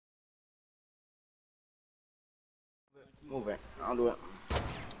Move it. I'll do it.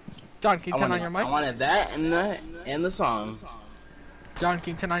 John, can you turn on your mic? I wanted that and the song. John,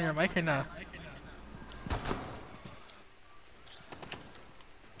 can you turn on your mic or no?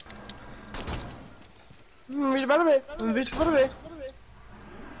 Bicho, para ver. Bicho, para ver.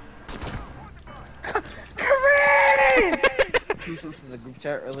 The group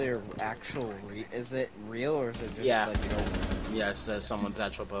chat earlier, is it real or is it just Yeah. a joke? Yes, that's someone's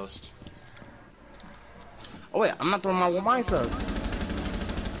actual post. Oh wait, I'm not throwing my mics up.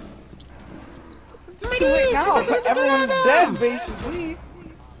 Wait, now everyone's dead basically.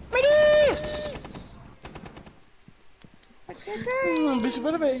 Bicho,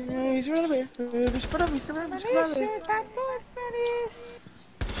 para ver. Bicho, para ver. Bicho, para ver. Bicho, para ver.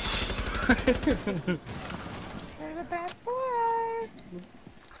 You're the bad boy.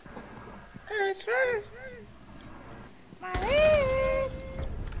 That's right.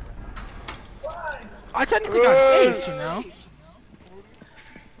 I technically got face, you know?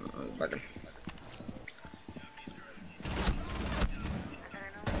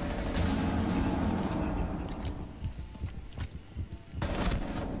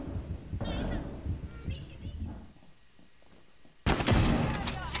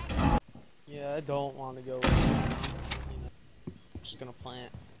 Yeah, I don't want to go. I'm just gonna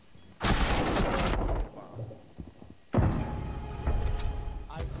plant.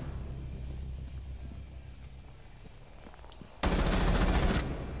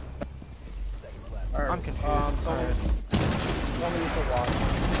 I'm confused. Somebody needs to watch.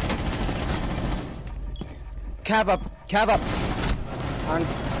 Cav up. On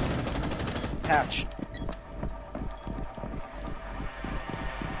hatch.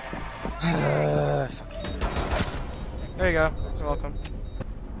 There you go. You're welcome. He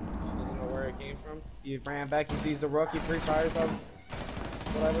doesn't know where it came from. He ran back, he sees the rookie, pre-fires him.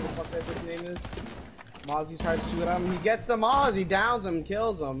 Whatever the fuck that bitch name is. Mozzie's trying to shoot him. He gets the Moz, he downs him,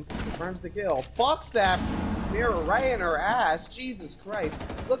 kills him. Confirms the kill. Fucks that mirror right in her ass. Jesus Christ.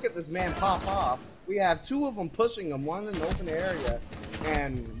 Look at this man pop off. We have two of them pushing him, one in the open area.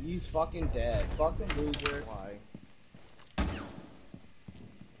 And he's fucking dead. Fucking loser. Why?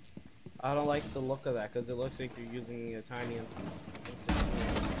 I don't like the look of that, because it looks like you're using a tiny M16.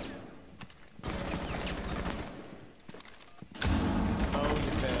 Oh,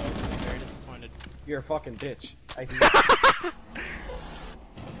 you failed. I'm very disappointed. You're a fucking bitch. I hate you.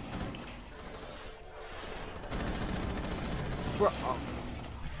 Bro, oh.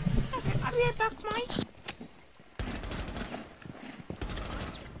 I'll be back, Mike.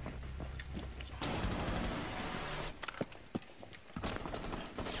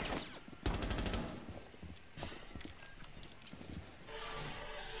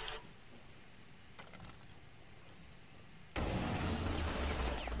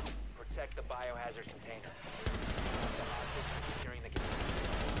 Protect the biohazard container. The hostage securing the container.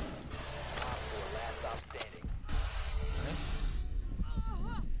 Op 4 last stop standing.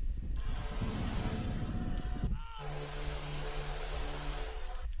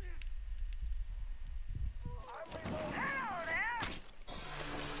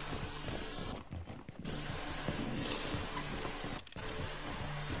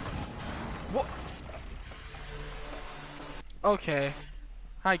 Okay.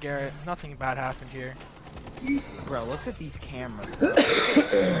 Hi, Garrett. Nothing bad happened here. Bro, look at these cameras.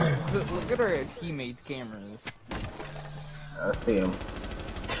 look at our teammates' cameras. I see him.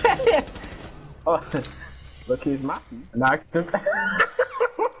 Oh, look, he's my knocked him.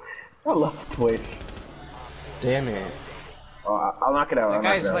 I love Twitch. Damn it. Oh, I'll knock it out. That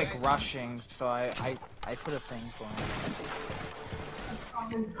guy's like rushing, so I put a thing for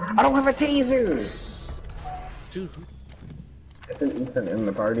him. I don't have a taser! Dude. It's an Ethan in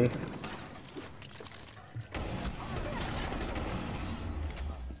the party.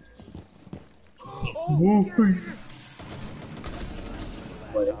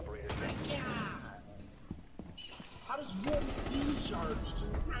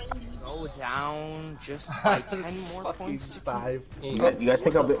 Go down just by 10 more points to 5. You guys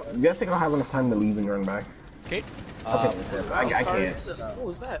think I'll have enough time to leave and run back? Okay. I can't. What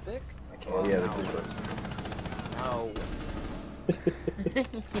was that, Vic? I can't. Yeah, the group. No. Only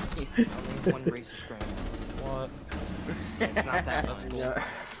one racist screen. What? It's not that much.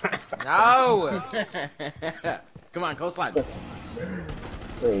 No! Come on, coastline.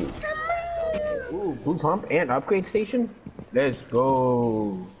 Wait. Ooh, blue pump and upgrade station? Let's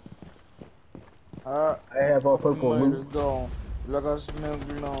go. I have a purple loot. Oh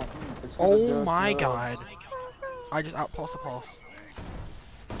my god. I just outpulsed the pulse.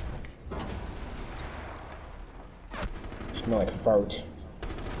 Smell like fart.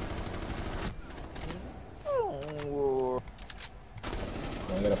 Oh.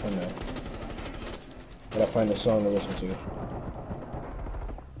 I gotta find that. Gotta find a song to listen to.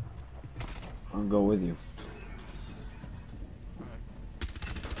 I'll go with you.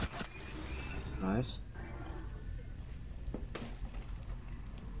 Nice.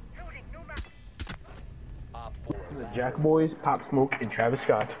 Op 4. The Jack Boys, Pop Smoke, and Travis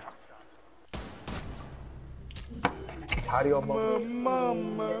Scott. How do you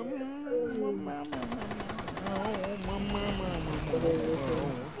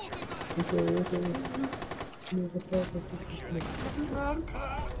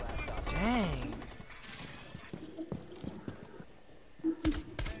Dang.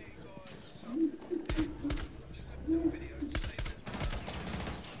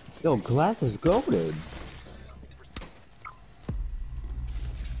 Yo, Glass is goated.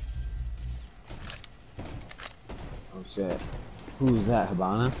 Oh shit. Who's that,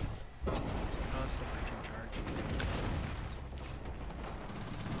 Habana?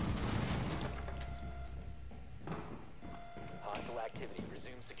 Hostile activity.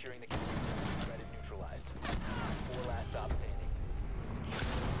 Resume securing the container. Threat is neutralized. 4 last stop standing.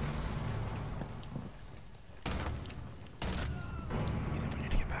 Ethan, we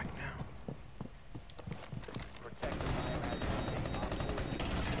need to get back now. Protect the biohazard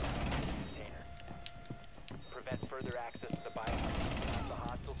container. Prevent further access to the biohazard. Stop the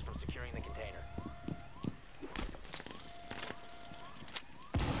hostiles from securing the container.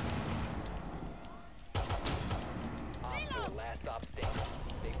 Op 4, last stop standing.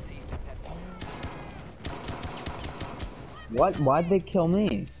 They've seized the headwall. What? Why'd they kill me?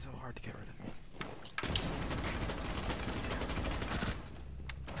 It's so hard to get rid of me.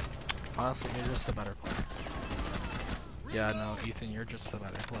 Honestly, you're just a better player. Yeah, no, Ethan, you're just the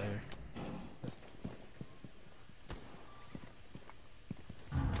better player.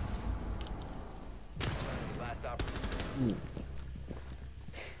 Last stop.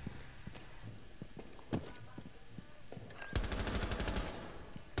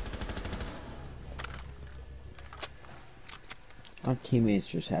 Our teammates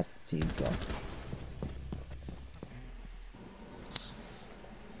just half the team go.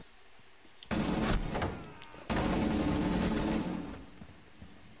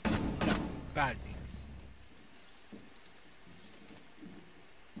 Bad.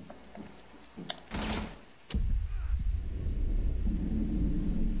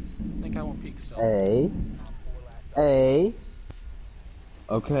 I think I won't peek still. A.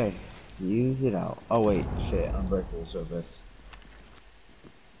 Okay. Use it out. Oh wait, shit, unbreakable surface.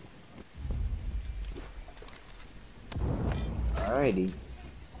 Alrighty.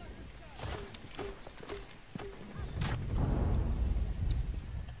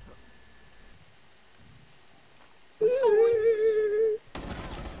 I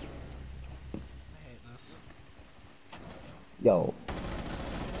hate this. Yo.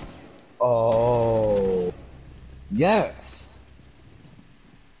 Oh. Yes.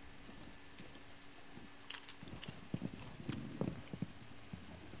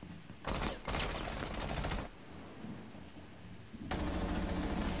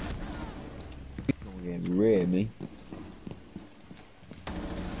 Don't get rid of me.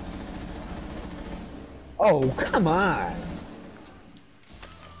 Oh, come on.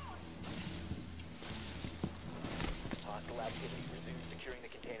 Hostile activity. Resume securing the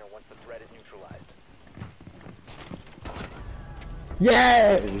container once the threat is neutralized.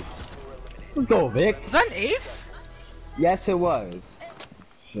 Yes. Let's go, Vic. Was that an ace? Yes, it was.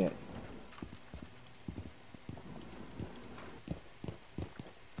 Shit.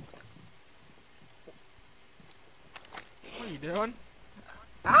 What are you doing?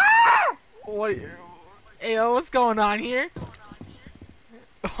 Ah! What? Ayo, what's going on here?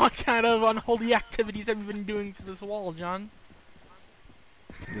 What kind of unholy activities have you been doing to this wall, John?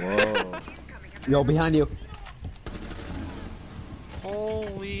 Whoa. Yo, behind you.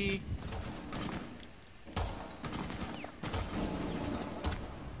 Holy.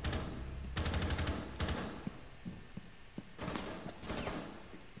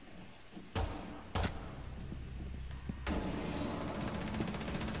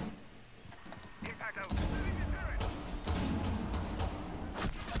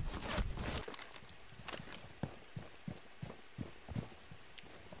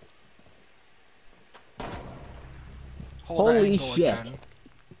 Hold that Holy angle shit. again.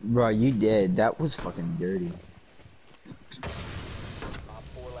 Bro, you did. That was fucking dirty. Op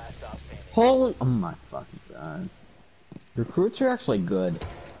 4 last stop standing. Holy. Oh my fucking god. Recruits are actually good.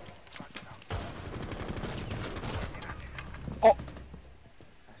 Oh.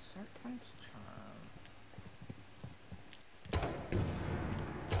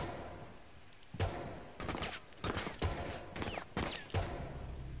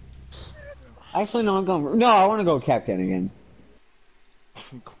 Actually, no, I'm going. No, I want to go Captain again.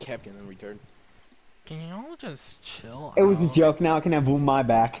 Captain and return. Can you all just chill? It was a out? joke. Now I can have boom my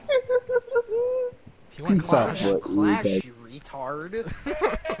back. If you want Sorry, Clash, what? Clash, Okay. you retard.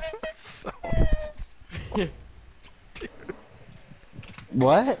 so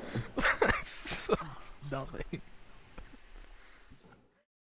What? so nothing.